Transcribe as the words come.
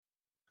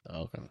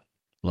Okay.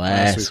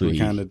 Last week we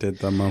kind of did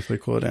the monthly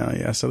cooldown.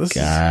 Yeah, so this is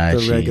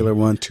the regular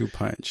 1-2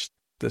 punch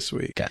this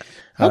week.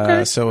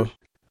 Okay. So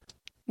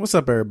what's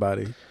up,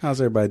 everybody?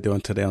 How's everybody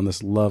doing today on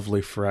this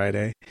lovely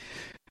Friday?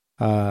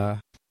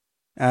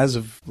 As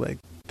of like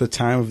the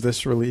time of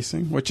this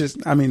releasing, which is,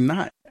 I mean,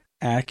 not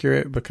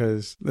accurate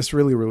because this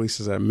really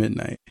releases at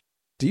midnight.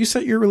 Do you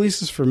set your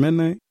releases for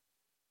midnight?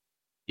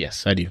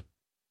 Yes, I do.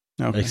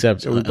 Okay.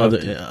 Except,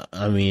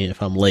 I mean,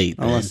 if I'm late,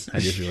 then I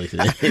just release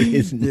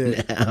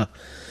it now.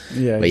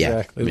 Yeah, but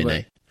exactly. Yeah,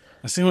 midnight.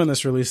 But I see when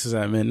this releases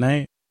at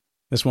midnight.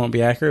 This won't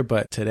be accurate,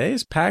 but today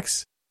is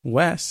PAX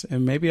West,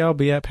 and maybe I'll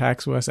be at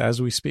PAX West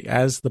as we speak,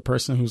 as the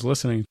person who's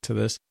listening to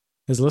this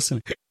is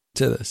listening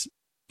to this.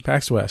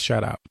 PAX West,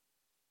 shout out.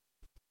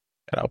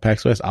 Shout out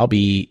PAX West. I'll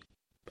be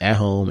at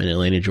home in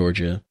Atlanta,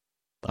 Georgia.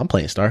 I'm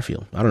playing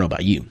Starfield. I don't know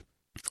about you.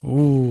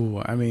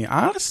 Ooh, I mean,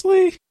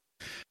 honestly,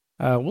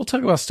 we'll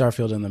talk about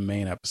Starfield in the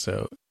main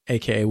episode,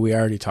 aka we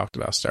already talked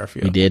about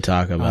Starfield. We did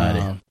talk about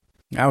it.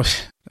 That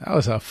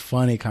was a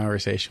funny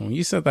conversation. When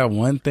you said that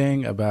one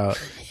thing about,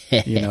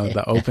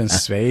 the open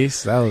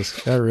space, that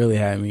really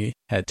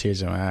had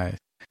tears in my eyes.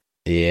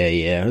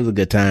 Yeah, it was a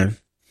good time.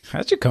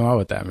 How'd you come up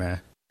with that,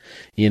 man?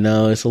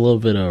 It's a little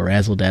bit of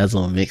razzle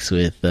dazzle mixed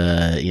with,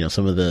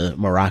 some of the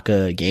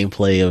Maraca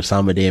gameplay of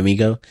Samba de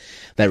Amigo.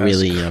 That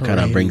really, kind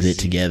of brings it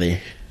together.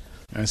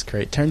 That's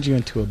great. Turns you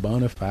into a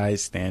bona fide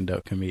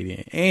stand-up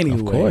comedian. Anyway,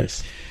 of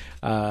course.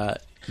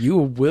 You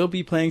will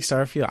be playing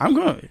Starfield. I'm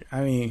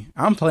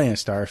playing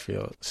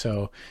Starfield.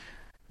 So,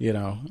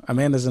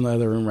 Amanda's in the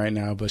other room right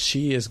now, but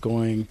she is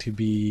going to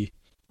be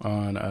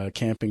on a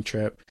camping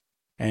trip.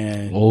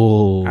 And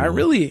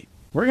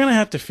we're going to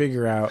have to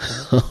figure out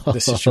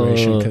the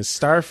situation because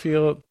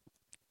Starfield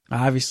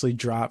obviously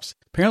drops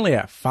apparently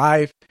at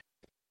 5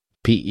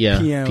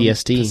 p.m.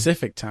 PST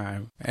Pacific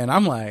time. And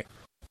I'm like,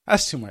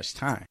 that's too much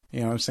time. You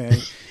know what I'm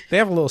saying? They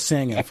have a little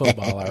saying in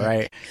football, all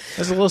right?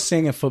 There's a little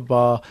saying in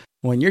football.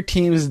 When your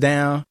team is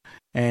down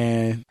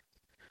and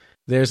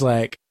there's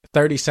like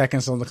 30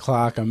 seconds on the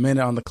clock, a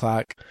minute on the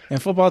clock, in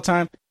football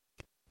time,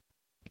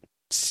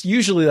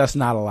 usually that's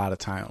not a lot of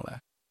time left.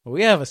 But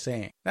we have a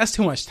saying. That's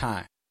too much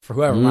time for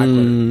whoever my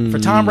quarterback. For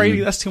Tom Brady,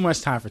 that's too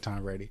much time for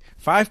Tom Brady.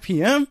 5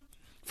 p.m.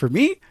 for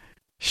me?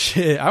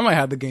 Shit, I might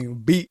have the game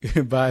beat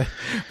by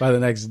the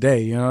next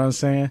day. You know what I'm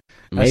saying?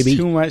 That's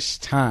too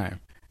much time.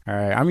 All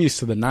right, I'm used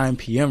to the 9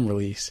 p.m.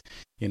 release.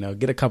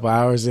 Get a couple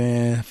hours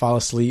in, fall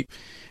asleep.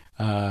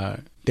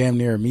 Damn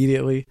near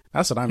immediately.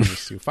 That's what I'm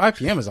used to. 5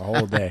 p.m. is a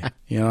whole day.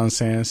 You know what I'm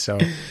saying? So,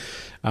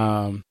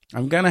 I'm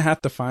going to have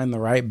to find the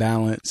right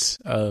balance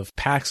of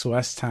PAX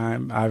West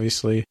time,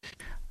 obviously.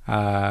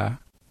 Everybody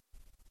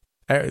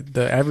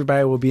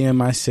will be in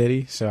my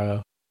city.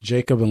 So,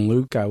 Jacob and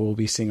Luke, I will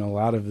be seeing a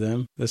lot of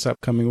them this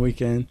upcoming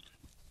weekend.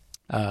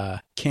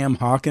 Cam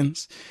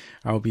Hawkins,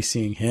 I will be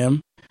seeing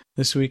him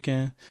this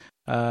weekend.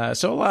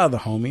 So, a lot of the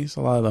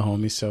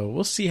homies. So,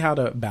 we'll see how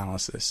to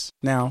balance this.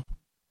 Now,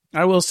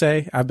 I will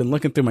say, I've been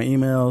looking through my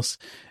emails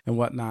and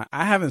whatnot.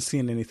 I haven't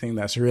seen anything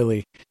that's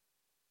really,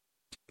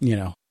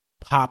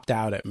 popped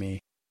out at me.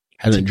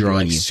 Hasn't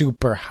drawn you.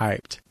 Super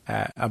hyped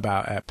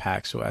at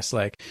PAX West.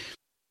 Like,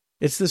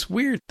 it's this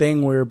weird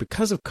thing where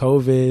because of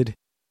COVID,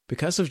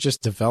 because of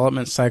just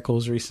development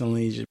cycles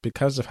recently,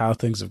 because of how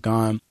things have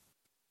gone,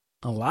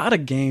 a lot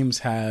of games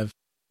have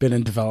been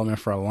in development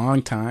for a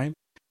long time.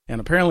 And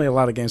apparently a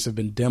lot of games have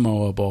been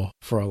demoable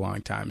for a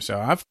long time. So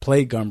I've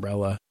played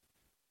Gumbrella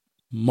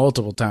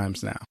multiple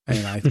times now,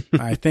 and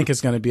I think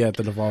it's going to be at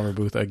the Devolver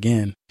booth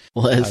again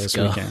this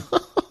weekend.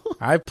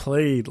 I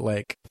played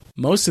like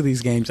most of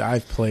these games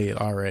I've played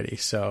already,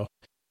 so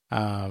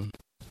I'm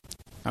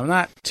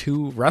not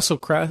too.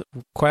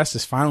 WrestleQuest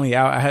is finally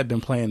out. I had been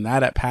playing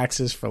that at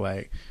PAX's for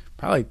like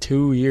probably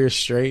 2 years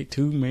straight,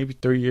 maybe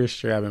 3 years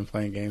straight. I've been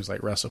playing games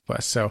like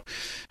WrestleQuest, so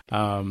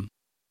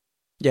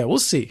we'll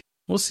see.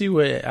 We'll see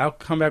I'll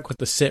come back with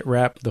the sit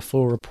rep, the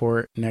full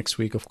report next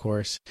week, of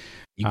course.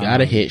 You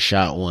gotta hit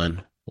Shot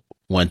one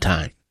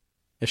time.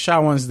 If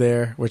Shot One's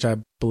there, which I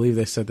believe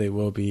they said they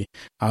will be,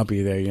 I'll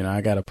be there.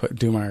 I gotta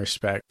do my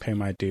respect, pay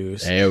my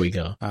dues. There we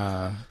go.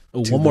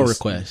 One more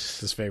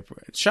request. This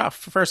favorite Shot.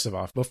 First of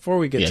all, before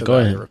we get to the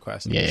other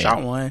request,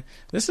 Shot One.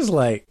 This is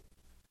like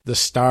the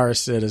Star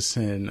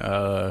Citizen.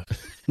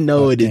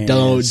 No, it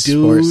don't.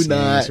 Do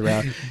not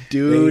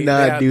do them like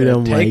that,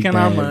 taking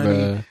our money.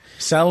 Bro.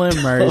 Selling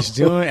merch,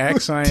 doing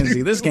X, Y, and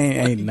Z. This game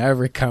ain't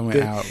never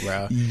coming out,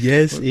 bro.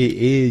 Yes, it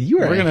is.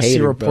 We're going to see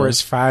reports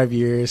 5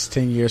 years,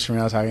 10 years from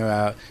now talking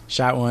about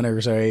Shot One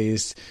has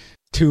raised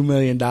 $2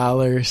 million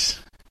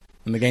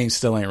and the game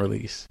still ain't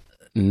released.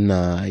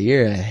 Nah,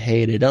 you're a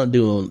hater. Don't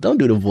do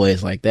the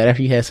voice like that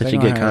after you had such a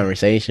good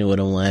conversation with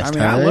him last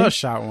time. I love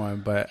Shot One,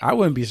 but I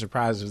wouldn't be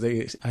surprised if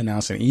they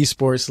announced an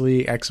esports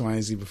league, X, Y,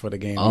 and Z before the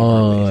game.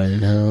 Oh,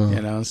 no.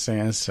 You know what I'm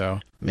saying? So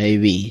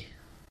maybe.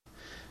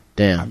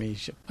 Damn. I mean,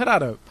 put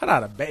out a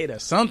beta,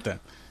 something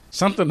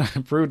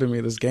to prove to me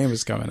this game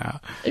is coming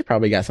out. They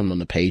probably got something on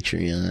the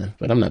Patreon,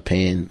 but I'm not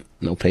paying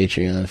no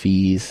Patreon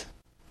fees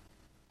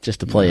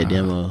just to play a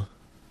demo.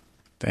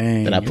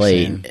 Dang, that I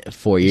played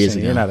 4 years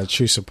ago. You're not a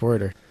true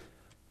supporter.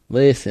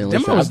 Listen,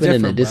 Demo was I've been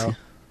in the different,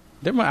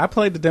 bro. Demo. I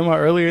played the demo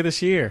earlier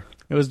this year.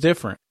 It was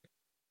different.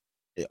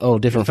 Oh,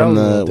 different from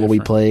what we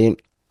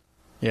played.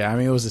 Yeah, I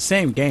mean, it was the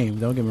same game.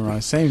 Don't get me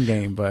wrong, same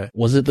game, but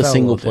was it the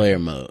single player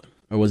mode,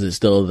 or was it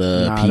still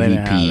the PvP? They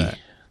didn't have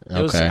that.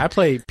 Okay, I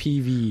played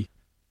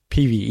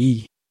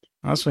PvE.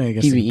 I was playing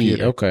against the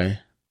computer. Okay,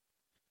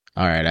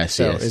 all right, I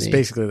see. So it's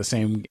basically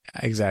the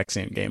exact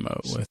same game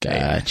mode. With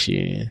got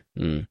you.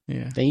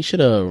 Yeah, then you should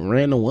have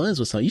ran the ones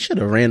with some. You should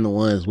have ran the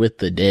ones with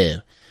the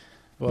dev.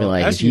 Well,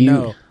 like, as you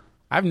know,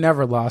 I've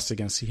never lost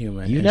against a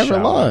human. You never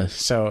lost,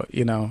 so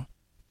you know.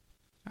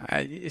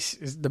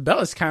 The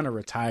belt is kind of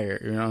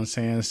retired, you know what I'm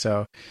saying?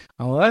 So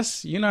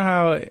unless you know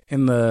how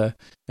in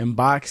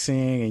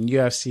boxing and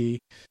UFC,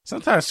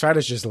 sometimes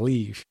fighters just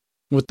leave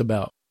with the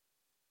belt,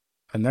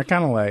 and they're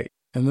kind of like,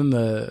 and then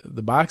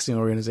the boxing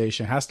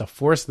organization has to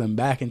force them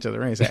back into the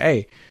ring and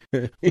say,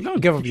 "Hey,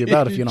 don't give up your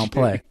belt if you don't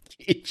play."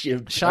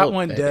 Shot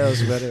one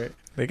devs better.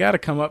 They got to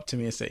come up to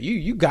me and say,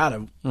 "You got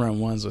to run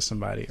ones with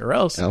somebody, or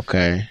else I'm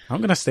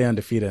gonna stay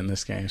undefeated in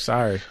this game."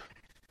 Sorry.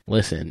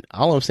 Listen,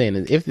 all I'm saying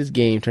is if this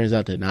game turns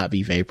out to not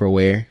be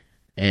vaporware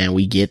and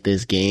we get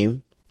this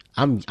game,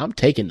 I'm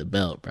taking the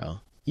belt, bro.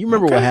 You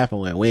remember what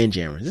happened with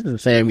Windjammers? This is the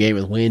same game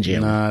as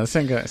Windjammers. Nah, this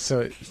ain't good.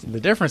 So the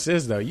difference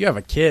is, though, you have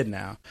a kid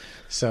now.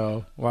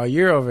 So while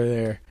you're over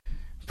there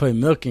putting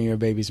milk in your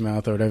baby's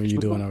mouth or whatever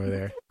you're doing over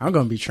there, I'm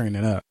going to be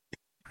training up.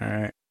 All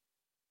right?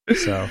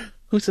 So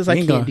who says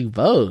I can't do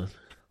both?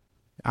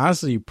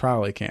 Honestly, you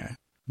probably can.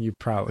 You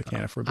probably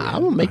can if we're being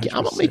I'm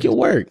gonna make it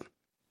work.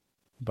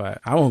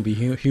 But I won't be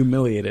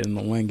humiliated in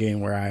the one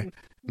game where I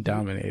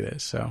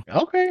dominated. So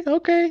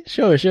okay,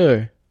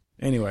 sure.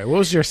 Anyway, what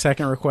was your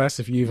second request,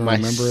 if you even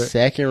remember it? My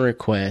second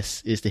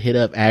request is to hit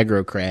up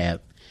Aggro Crab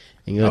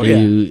and go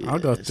I'll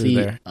go through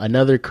there.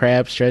 Another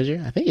Crab's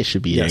Treasure. I think it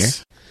should be there.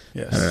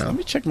 Yes. Let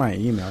me check my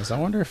emails. I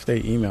wonder if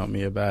they emailed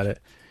me about it,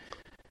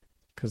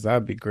 because that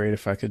would be great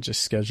if I could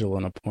just schedule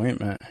an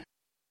appointment.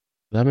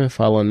 I've been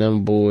following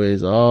them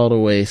boys all the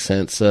way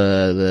since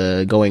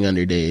the Going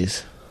Under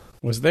days.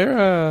 Was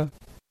there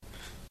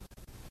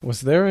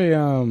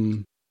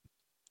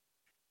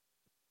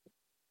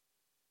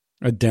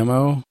a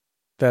demo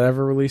that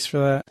ever released for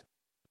that?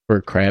 For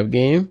a crab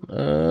game? I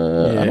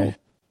don't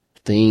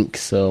think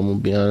so. I'm gonna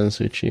be honest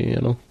with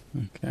you,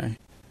 Okay.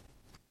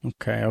 All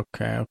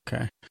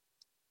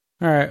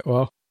right,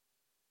 well,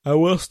 I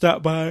will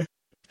stop by.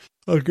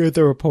 I'll get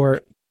the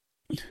report,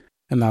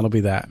 and that'll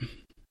be that.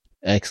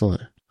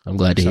 Excellent. I'm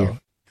glad to hear.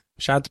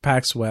 Shout out to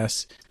PAX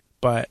West,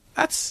 but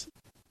that's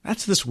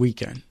this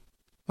weekend.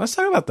 Let's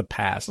talk about the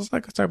past. Let's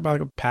talk about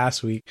the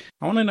past week.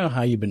 I want to know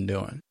how you've been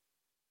doing.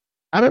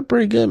 I've been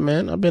pretty good,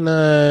 man. I've been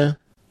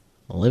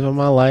living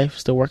my life,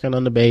 still working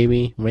on the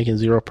baby, making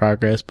zero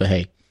progress. But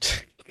hey,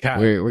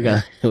 we'll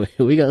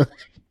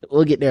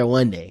get there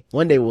one day.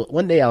 One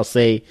day I'll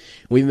say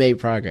we made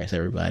progress,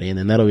 everybody, and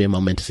then that'll be a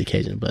momentous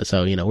occasion. But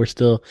so we're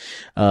still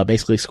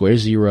basically square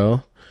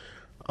zero.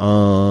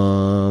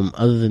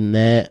 Other than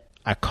that,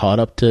 I caught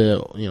up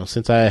to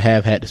since I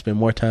have had to spend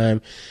more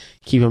time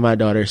keeping my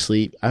daughter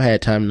asleep, I've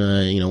had time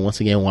to once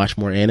again watch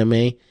more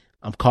anime.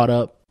 I'm caught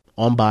up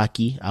on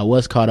Baki. I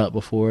was caught up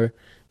before,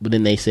 but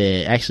then they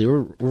said actually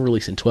we're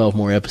releasing 12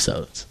 more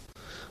episodes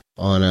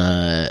on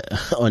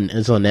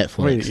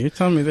Netflix. Wait, you're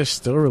telling me they're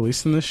still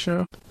releasing this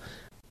show?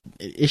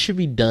 It should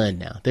be done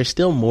now. There's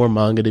still more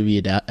manga to be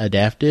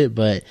adapted,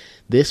 but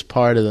this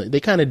part of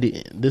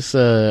this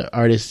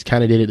artist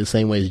kind of did it the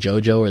same way as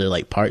JoJo, where they're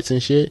like parts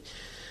and shit.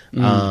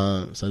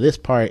 So this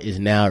part is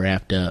now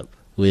wrapped up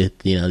with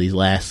these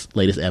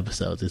latest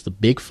episodes. It's the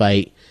big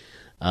fight,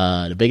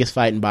 the biggest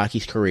fight in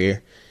Baki's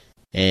career,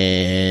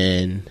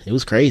 and it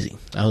was crazy.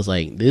 I was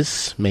like,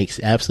 this makes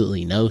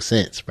absolutely no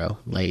sense, bro.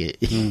 Like,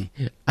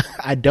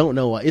 I don't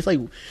know why. It's like,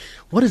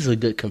 what is a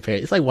good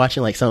comparison? It's like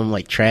watching like some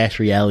like trash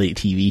reality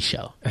TV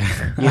show.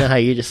 You know how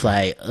you're just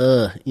like,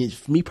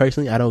 me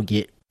personally, I don't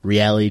get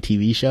reality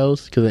TV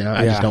shows because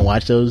I just don't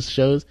watch those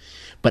shows.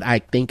 But I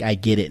think I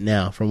get it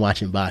now from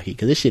watching Baki,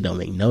 because this shit don't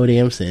make no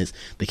damn sense.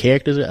 The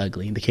characters are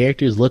ugly. The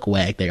characters look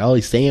whack. They're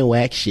always saying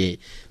whack shit.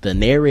 The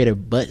narrator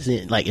butts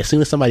in, like as soon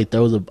as somebody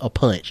throws a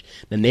punch,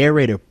 the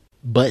narrator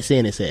butts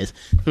in and says,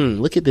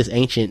 look at this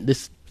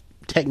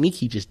technique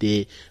he just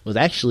did was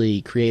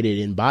actually created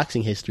in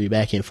boxing history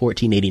back in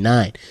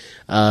 1489.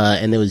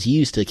 And it was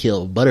used to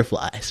kill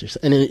butterflies.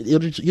 And then you'll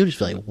just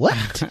be like,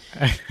 what?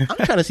 I'm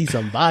trying to see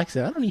some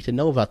boxing. I don't need to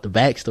know about the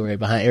backstory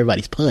behind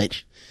everybody's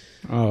punch.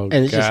 Oh,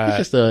 and it's God.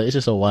 it's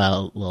just a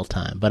wild little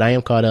time. But I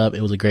am caught up.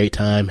 It was a great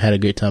time. Had a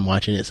great time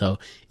watching it. So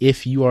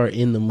if you are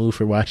in the mood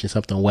for watching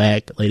something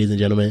whack, ladies and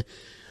gentlemen,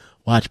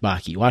 watch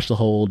Baki. Watch the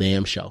whole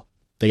damn show.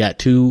 They got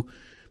 2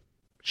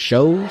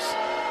 shows.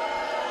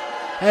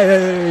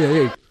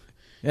 Hey.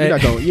 You're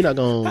not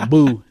gonna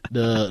boo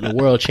the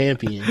world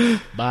champion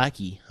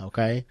Baki,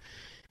 okay?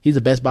 He's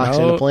the best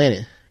boxer on the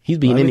planet. He's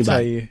beating anybody.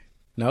 Tell you,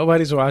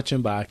 nobody's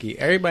watching Baki.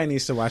 Everybody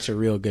needs to watch a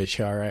real good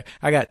show, all right?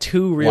 I got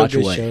 2 real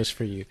good shows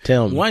for you.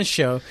 Tell me. One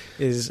show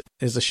is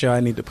a show I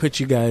need to put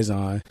you guys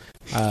on.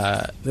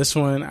 This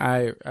one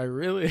I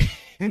really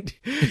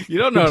You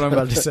don't know what I'm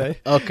about to say.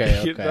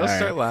 Okay. Don't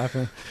start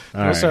laughing.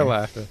 All Start right.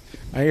 laughing.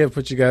 I gotta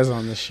put you guys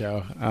on the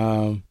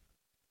show.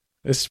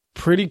 It's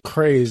pretty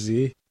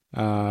crazy.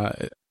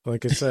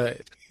 Like it's a.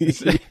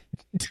 The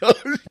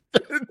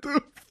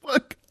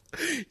fuck.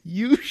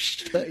 You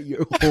shut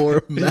your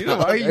whore mouth.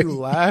 Why are you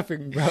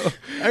laughing, bro?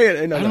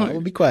 I'm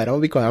gonna be quiet.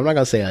 I'm not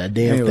gonna say a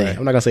damn thing.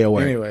 I'm not gonna say a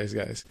word. Anyways,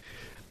 guys,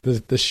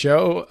 the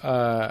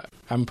show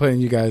I'm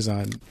putting you guys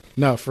on.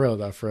 No, for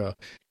real.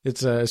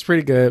 It's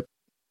pretty good.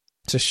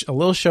 It's a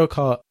little show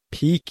called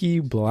Peaky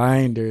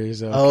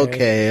Blinders.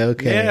 Okay.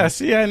 Yeah,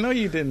 see, I know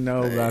you didn't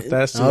know about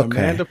that. So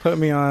Amanda put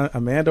me on.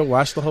 Amanda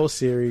watched the whole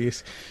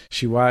series.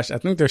 She watched, I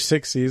think there's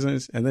 6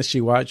 seasons, and then she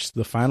watched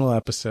the final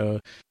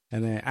episode.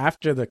 And then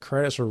after the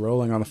credits were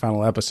rolling on the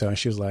final episode,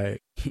 she was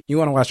like, you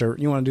want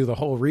to do the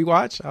whole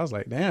rewatch? I was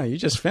like, damn, you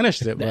just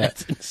finished it.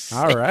 But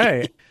all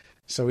right.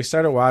 So we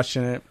started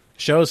watching it.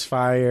 Show's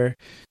fire.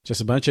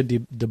 Just a bunch of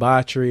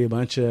debauchery, a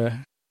bunch of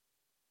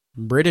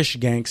British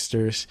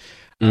gangsters.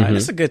 And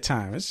it's a good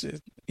time.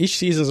 Each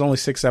season is only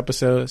 6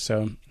 episodes.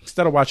 So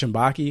instead of watching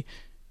Baki,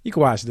 you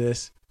can watch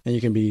this and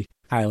you can be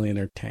highly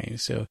entertained.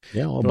 So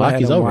yeah, well,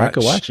 Baki's over. I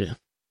could watch it.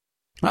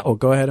 Oh,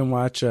 go ahead and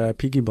watch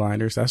Peaky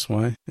Blinders. That's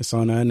one. It's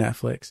on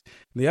Netflix.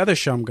 The other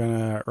show I'm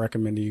gonna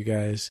recommend to you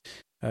guys,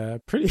 for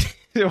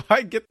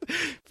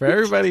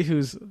everybody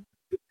who's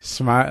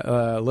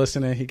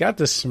listening, he got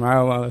this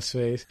smile on his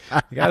face.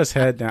 He got his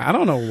head down. I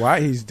don't know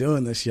why he's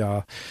doing this,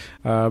 y'all.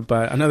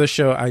 But another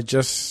show I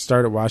just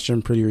started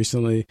watching pretty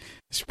recently.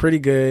 It's pretty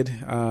good.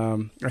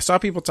 I saw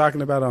people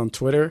talking about it on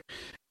Twitter.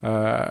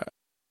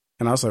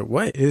 And I was like,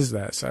 what is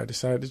that? So I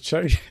decided to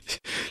check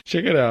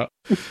it out.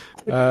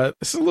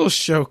 It's a little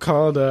show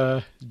called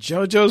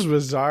JoJo's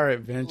Bizarre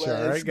Adventure.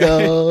 Let's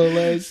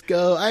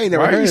go. I ain't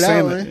never heard of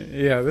that one.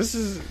 Yeah, this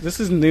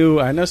is new.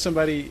 I know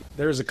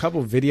there's a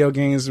couple video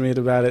games made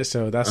about it,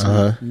 so that's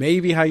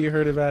maybe how you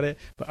heard about it.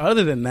 But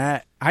other than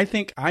that, I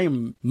think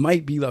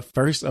might be the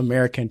first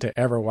American to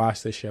ever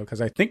watch this show, because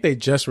I think they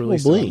just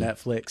released it on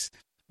Netflix.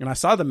 And I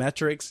saw the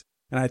metrics,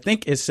 and I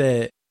think it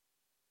said,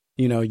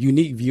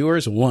 unique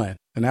viewers 1.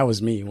 And that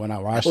was me when I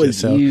watched it.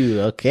 So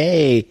you.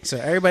 Okay. So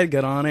everybody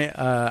get on it.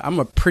 I'm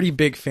a pretty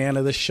big fan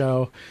of the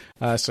show.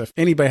 So if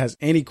anybody has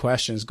any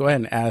questions, go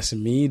ahead and ask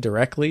me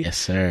directly. Yes,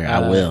 sir.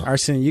 I will.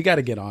 Arsen, you got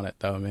to get on it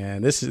though,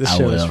 man. This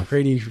show is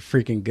pretty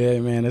freaking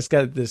good, man. It's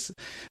got this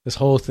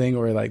whole thing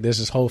where like there's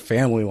this whole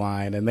family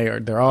line, and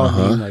they're all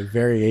doing like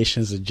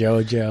variations of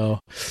JoJo.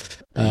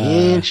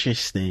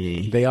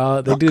 Interesting. They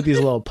do these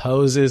little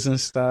poses and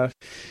stuff.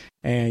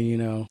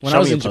 And when I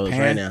was in Japan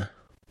right now.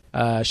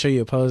 Show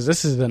you a pose.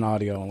 This is an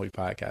audio only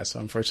podcast, so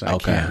unfortunately I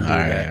can't do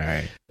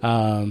that.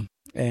 All right.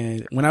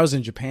 And when I was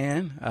in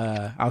Japan,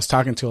 I was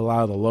talking to a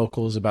lot of the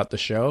locals about the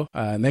show,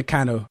 and they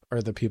kind of are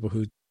the people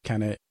who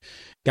kind of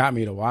got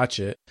me to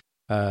watch it.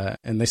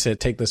 And they said,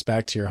 take this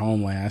back to your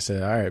homeland. I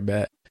said, all right,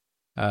 bet.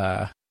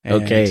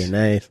 Okay,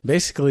 nice.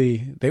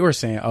 Basically, they were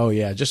saying, oh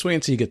yeah, just wait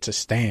until you get to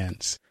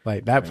stands.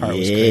 Like that part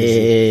was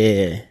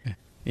crazy.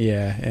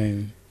 Yeah,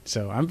 and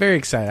so I'm very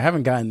excited. I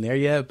haven't gotten there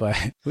yet, but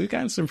we've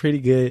gotten some pretty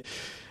good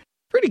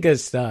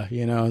stuff,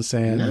 you know what I'm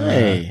saying?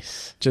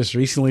 Nice. Just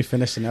recently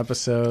finished an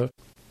episode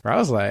where I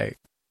was like,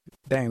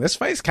 dang, this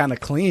fight's kind of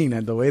clean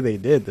and the way they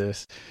did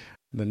this.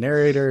 The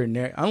narrator,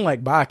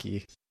 unlike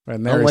Baki, where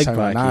the narrator's talking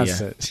about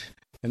nonsense. Yeah.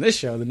 In this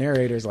show, the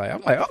narrator's like,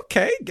 I'm like,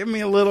 okay, give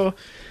me a little.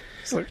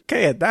 It's like,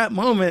 okay, at that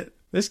moment,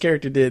 this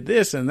character did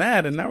this and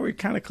that, and now we're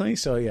kind of clean.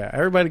 So yeah,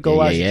 everybody go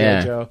watch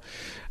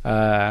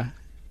JoJo.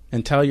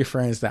 And tell your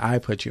friends that I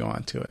put you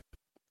on to it.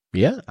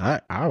 Yeah,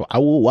 I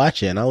will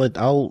watch it, and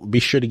I'll be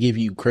sure to give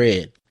you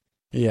cred.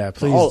 Yeah,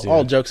 please.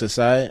 All jokes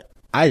aside,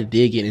 I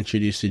did get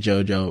introduced to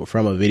JoJo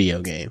from a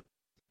video game.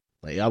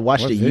 Like I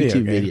watched a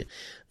YouTube video,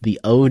 the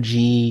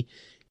OG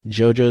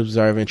JoJo's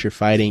Bizarre Adventure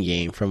fighting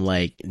game from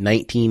like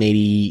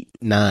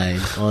 1989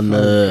 on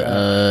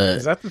the.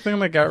 Is that the thing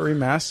that got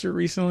remastered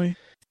recently?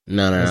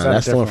 No.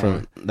 That's the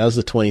one that was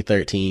the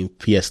 2013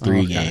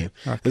 PS3 game.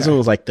 Okay. This one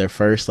was like their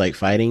first like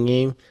fighting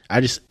game.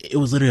 It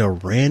was literally a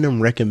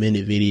random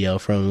recommended video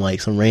from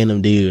like some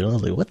random dude. I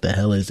was like, what the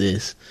hell is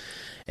this?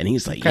 And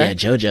he's like, yeah,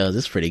 JoJo's,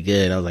 this is pretty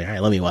good. I was like, all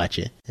right, let me watch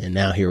it. And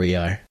now here we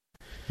are.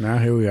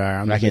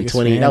 I'm back in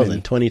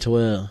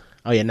 2012.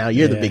 Oh yeah, now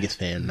you're the biggest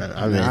fan.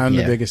 I'm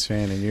the biggest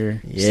fan, and you're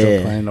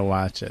still planning to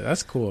watch it.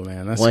 That's cool,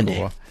 man. That's one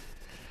cool.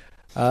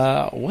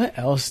 Day. What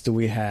else do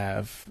we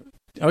have?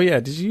 Oh yeah,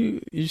 you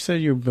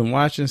said you've been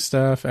watching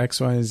stuff X,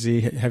 Y, and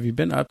Z. Have you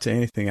been up to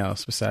anything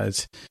else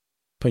besides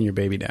putting your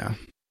baby down?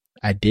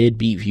 I did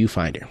beat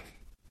Viewfinder.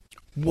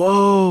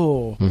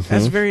 Whoa,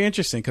 that's very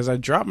interesting because I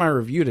dropped my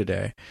review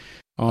today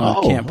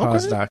on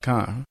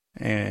can'tpause.com,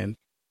 and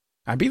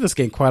I beat this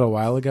game quite a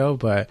while ago,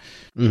 but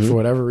for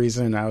whatever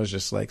reason, I was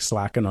just like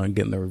slacking on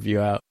getting the review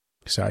out.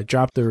 So I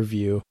dropped the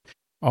review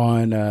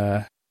on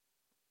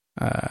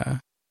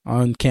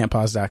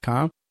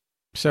can'tpause.com.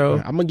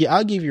 So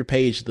I'll give your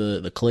page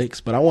the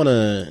clicks, but I want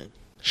to.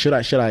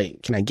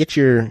 Can I get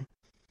your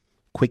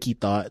quickie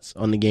thoughts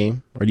on the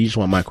game, or do you just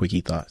want my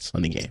quickie thoughts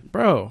on the game,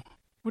 bro?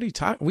 What are you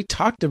talking? We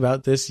talked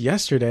about this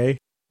yesterday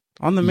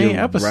on the main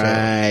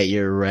episode.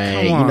 You're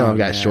right. Come on, you know I've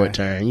got man. short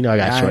term. You know I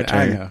got short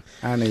term.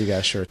 I know you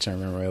got short term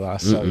memory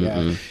loss. So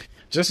yeah,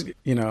 just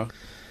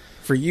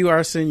for you,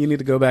 Arson, you need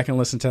to go back and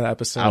listen to that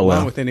episode.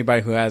 Along with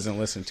anybody who hasn't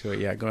listened to it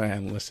yet, go ahead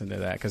and listen to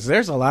that because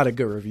there's a lot of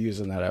good reviews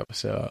in that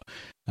episode.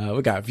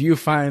 We got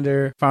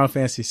Viewfinder, Final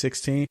Fantasy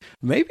 16,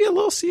 maybe a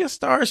little Sea of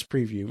Stars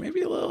preview,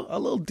 maybe a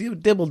little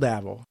dibble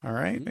dabble. All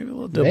right, maybe a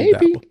little dibble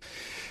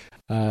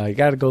dabble. You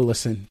got to go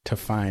listen to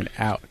find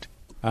out.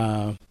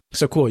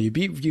 So cool. You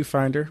beat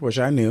Viewfinder, which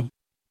I knew.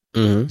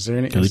 Mm-hmm. Is there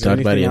any? We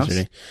talked about it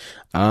yesterday.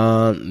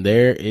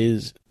 There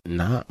is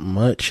not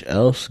much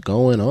else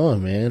going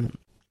on, man.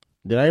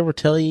 Did I ever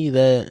tell you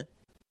that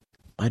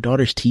my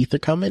daughter's teeth are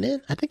coming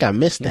in? I think I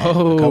missed that.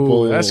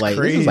 That's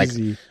crazy. This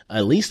is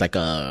at least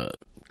a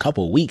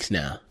couple weeks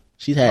now.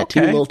 She's had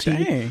two little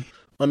teeth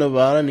on the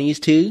bottom.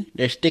 These two,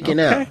 they're sticking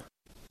out.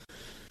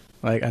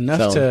 Like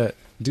enough to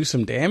do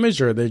some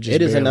damage, or they're just.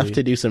 It is enough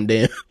to do some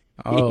damage.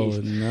 Oh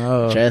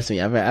no! Trust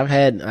me, I've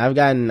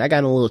gotten a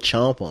little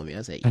chomp on me.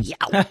 I said,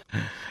 "Yow!"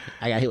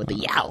 I got hit with the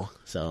yow.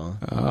 So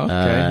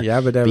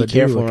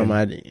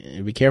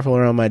be careful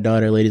around my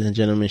daughter, ladies and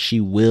gentlemen.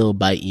 She will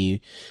bite you.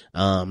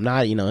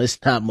 It's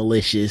not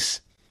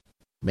malicious.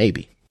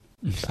 Maybe.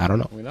 I don't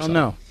know. We don't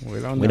know. We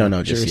don't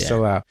know just yet.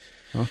 Still out.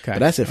 Okay. But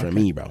that's it for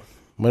me, bro.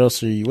 What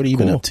else what have you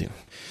been up to?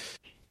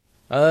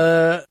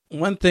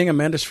 One thing,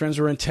 Amanda's friends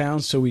were in town,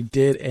 so we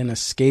did an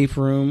escape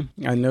room.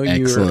 I know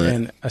you're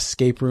an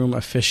escape room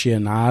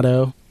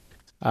aficionado.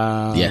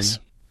 Yes.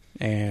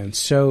 And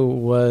so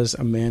was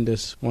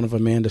one of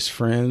Amanda's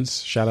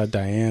friends. Shout out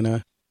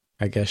Diana.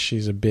 I guess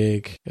she's a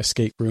big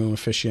escape room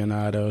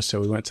aficionado. So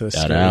we went to the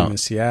escape room in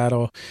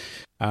Seattle.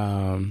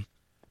 And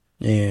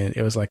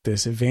it was like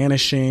this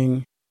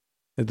vanishing.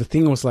 The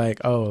thing was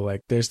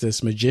there's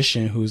this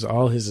magician who's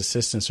all his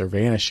assistants are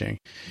vanishing.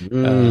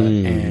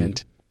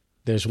 And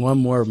there's one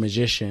more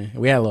magician.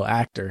 We had a little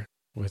actor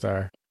with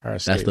our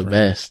escape That's the room.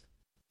 best.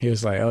 He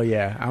was like, "Oh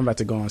yeah, I'm about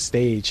to go on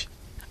stage,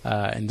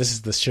 and this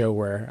is the show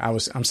where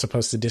I'm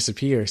supposed to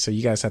disappear. So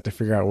you guys have to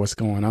figure out what's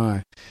going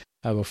on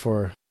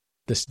before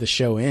the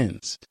show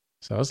ends."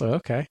 So I was like,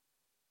 "Okay."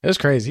 It was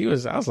crazy. I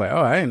was like,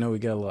 "Oh, I didn't know we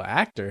got a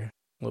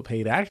little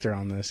paid actor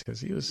on this," because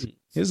he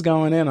was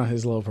going in on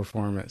his little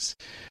performance.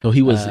 So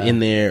he was in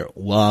there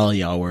while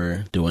y'all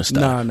were doing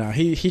stuff. No,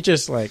 he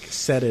just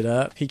set it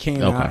up. He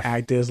came out,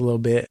 acted a little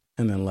bit,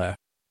 and then left.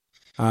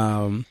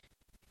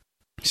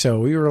 So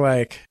we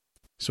were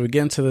so we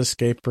get into the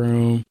escape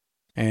room,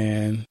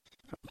 and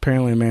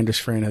apparently Amanda's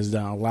friend has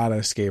done a lot of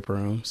escape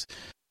rooms.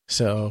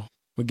 So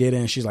we get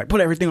in, she's like,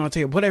 put everything on the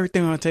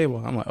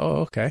table. I'm like,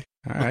 oh, okay.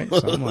 All right.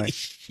 So I'm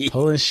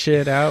pulling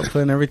shit out,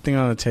 putting everything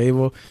on the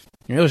table.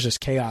 And it was just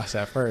chaos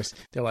at first.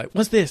 They're like,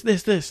 what's this?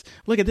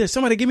 Look at this.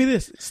 Somebody give me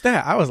this.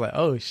 Stat. I was like,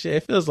 oh shit.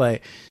 It feels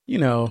like,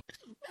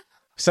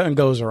 something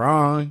goes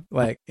wrong,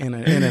 in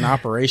an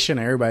operation,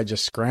 everybody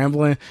just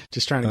scrambling,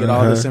 just trying to get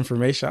all this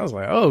information. I was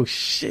like, oh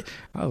shit.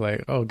 I was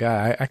like, oh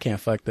god, I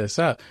can't fuck this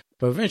up.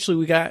 But eventually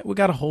we got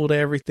a hold of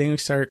everything. We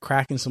started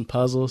cracking some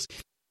puzzles.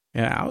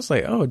 And I was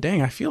like, oh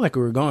dang, I feel like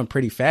we were going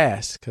pretty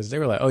fast. Cause they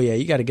were like, oh yeah,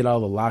 you got to get all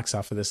the locks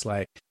off of this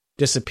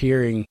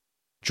disappearing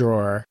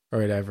drawer or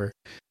whatever.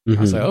 I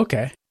was like,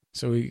 okay.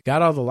 So we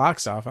got all the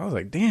locks off. I was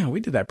like, damn, we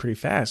did that pretty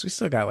fast. We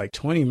still got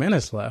 20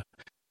 minutes left.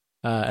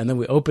 And then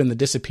we opened the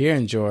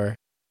disappearing drawer.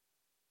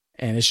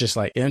 And it's just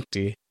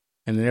empty.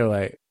 And then they're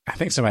like, I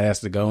think somebody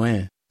has to go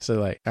in.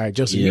 So all right,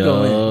 Joseph, you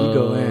go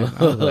in.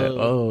 I was like,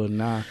 oh,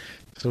 nah.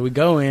 So we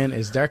go in.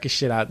 It's dark as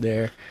shit out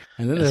there.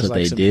 And then there's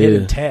some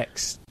hidden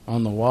text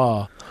on the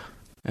wall.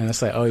 And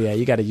it's like, oh yeah,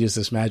 you got to use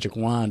this magic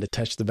wand to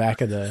touch the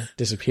back of the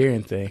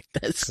disappearing thing.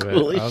 That's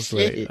cool as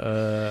shit.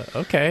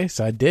 Okay.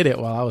 So I did it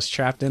while I was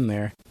trapped in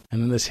there.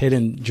 And then this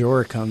hidden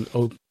drawer comes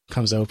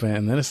open.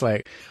 And then it's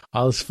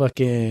all this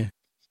fucking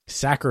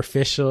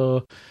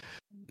sacrificial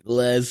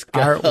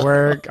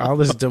artwork, all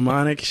this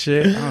demonic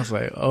shit. I was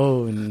like,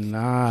 oh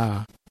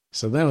nah.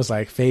 So then it was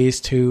phase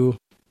 2.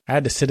 I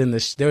had to sit in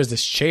there was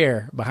this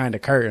chair behind a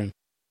curtain.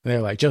 And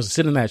they're like, Joseph,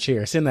 sit in that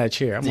chair.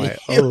 I'm like,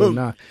 oh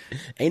nah.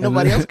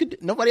 Nobody else could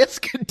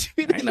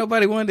do that. Ain't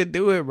nobody wanted to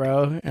do it,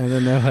 bro. And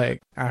then they're like,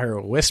 I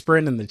heard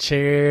whispering in the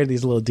chair,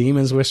 these little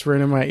demons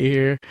whispering in my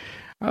ear.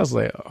 I was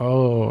like,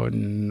 oh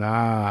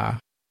nah.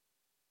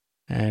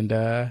 And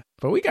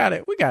but we got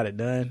it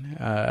done.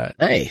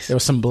 Nice. There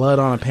was some blood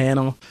on a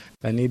panel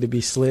that needed to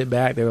be slid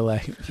back. They were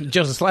like,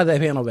 Joseph, slide that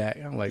panel back.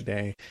 I'm like,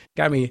 dang,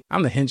 got me.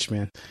 I'm the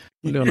henchman.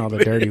 I'm doing all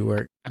the dirty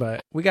work.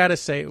 But we got it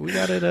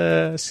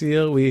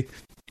sealed. We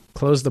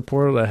closed the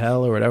portal to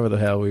hell or whatever the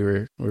hell we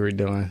were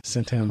doing.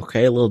 Sent him.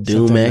 Okay, a little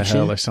Doom action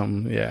to hell or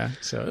something. Yeah.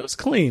 So it was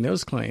clean. And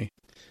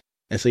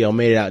so y'all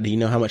made it out. Do you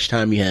know how much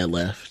time you had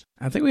left?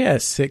 I think we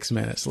had 6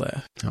 minutes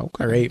left.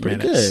 Okay. Or 8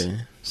 minutes.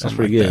 Good. That's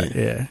pretty good.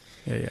 That.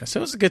 Yeah. So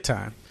it was a good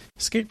time.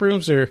 Escape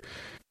rooms are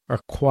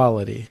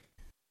quality.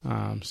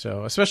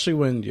 So especially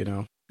when,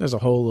 there's a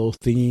whole little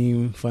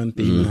fun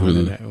theme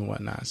on it and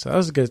whatnot. So that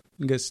was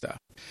good stuff.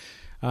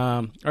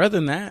 Other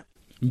than that,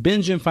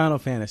 binging Final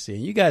Fantasy.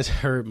 You guys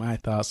heard my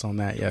thoughts on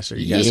that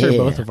yesterday. You guys heard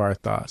both of our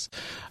thoughts.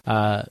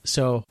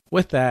 So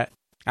with that,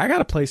 I got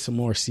to play some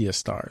more Sea of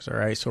Stars. All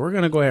right. So we're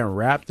going to go ahead and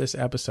wrap this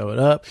episode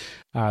up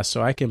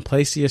so I can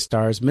play Sea of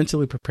Stars,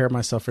 mentally prepare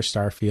myself for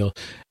Starfield,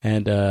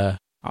 and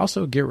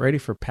also get ready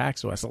for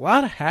PAX West. A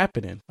lot of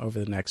happening over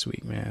the next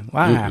week, man. A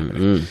lot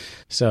happening.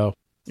 So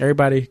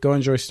everybody go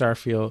enjoy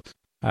Starfield.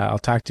 I'll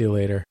talk to you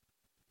later.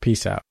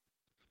 Peace out.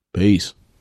 Peace.